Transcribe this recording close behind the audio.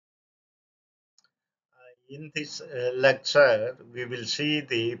In this lecture, we will see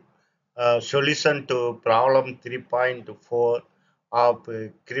the solution to problem 3.4 of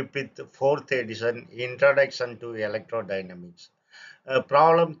Griffiths fourth edition Introduction to Electrodynamics.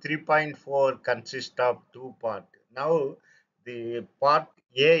 Problem 3.4 consists of two parts. Now, the part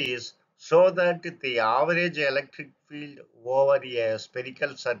A is show that the average electric field over a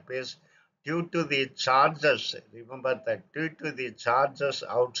spherical surface due to the charges, remember that due to the charges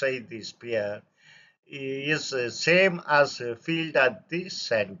outside the sphere is same as field at the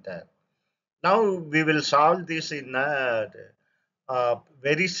center. Now we will solve this in a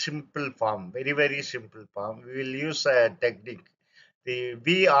very simple form, very simple form. We will use a technique. The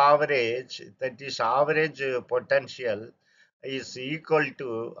V average, that is average potential, is equal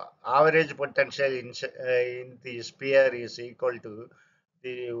to average potential in the sphere is equal to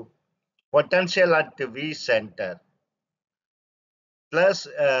the potential at V center plus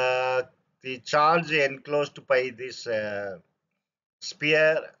the charge enclosed by this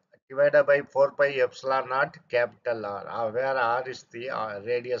sphere divided by 4 pi epsilon naught capital R, where R is the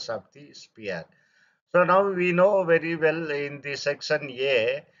radius of the sphere. So now we know very well in the section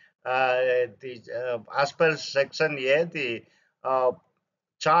A, as per section A, the uh,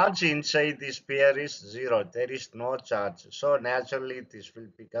 charge inside the sphere is zero. There is no charge. So naturally this will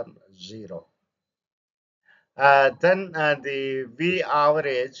become zero. Then the V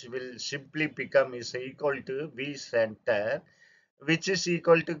average will simply become is equal to V center, which is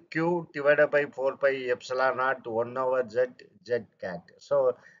equal to Q divided by 4 pi epsilon naught 1 over Z cat.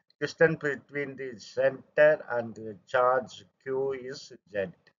 So distance between the center and the charge Q is Z.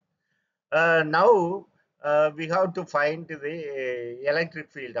 Now we have to find the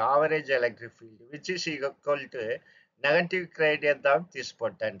electric field, average electric field, which is equal to negative gradient of this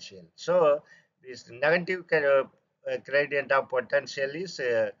potential. So this negative gradient of potential is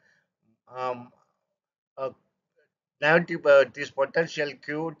um, uh, negative this potential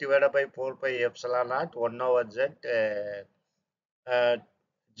Q divided by 4 pi epsilon naught 1 over Z uh,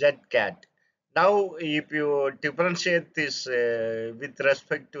 Z cat. Now, if you differentiate this with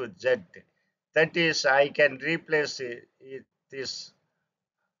respect to Z, that is, I can replace this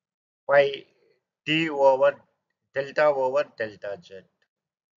by d over delta Z.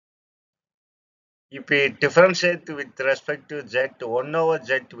 If we differentiate with respect to Z, 1 over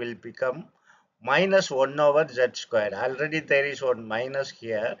Z will become minus 1 over Z square. Already there is one minus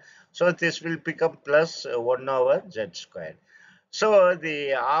here. So this will become plus 1 over Z square. So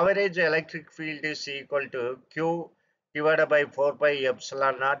the average electric field is equal to Q divided by 4 pi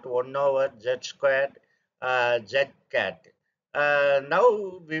epsilon naught 1 over Z squared Z cat.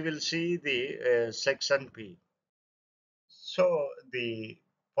 Now we will see the section P. So the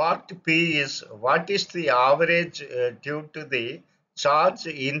part P is what is the average due to the charge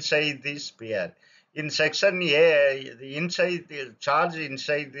inside the sphere. In section A, the charge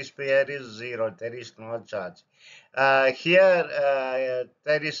inside the sphere is zero. There is no charge. Here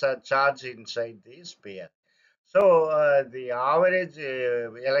there is a charge inside the sphere. So the average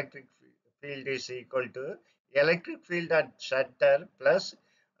electric field is equal to electric field at center plus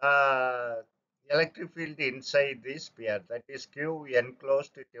uh, electric field inside the sphere, that is Q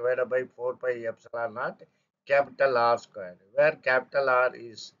enclosed divided by 4 pi epsilon naught capital R square, where capital R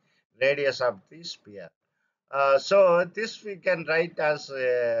is radius of the sphere. So this we can write as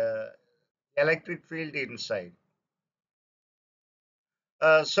electric field inside.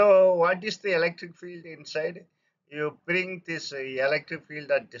 So what is the electric field inside? You bring this electric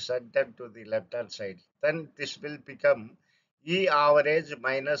field at the center to the left hand side. Then this will become E average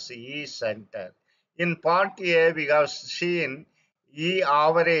minus E center. In part A, we have seen E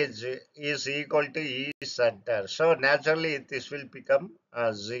average is equal to E center. So naturally, this will become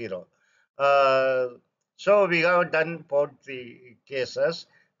 0. Uh, so we have done both the cases.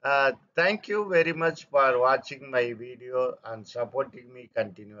 Thank you very much for watching my video and supporting me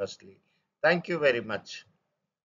continuously. Thank you very much.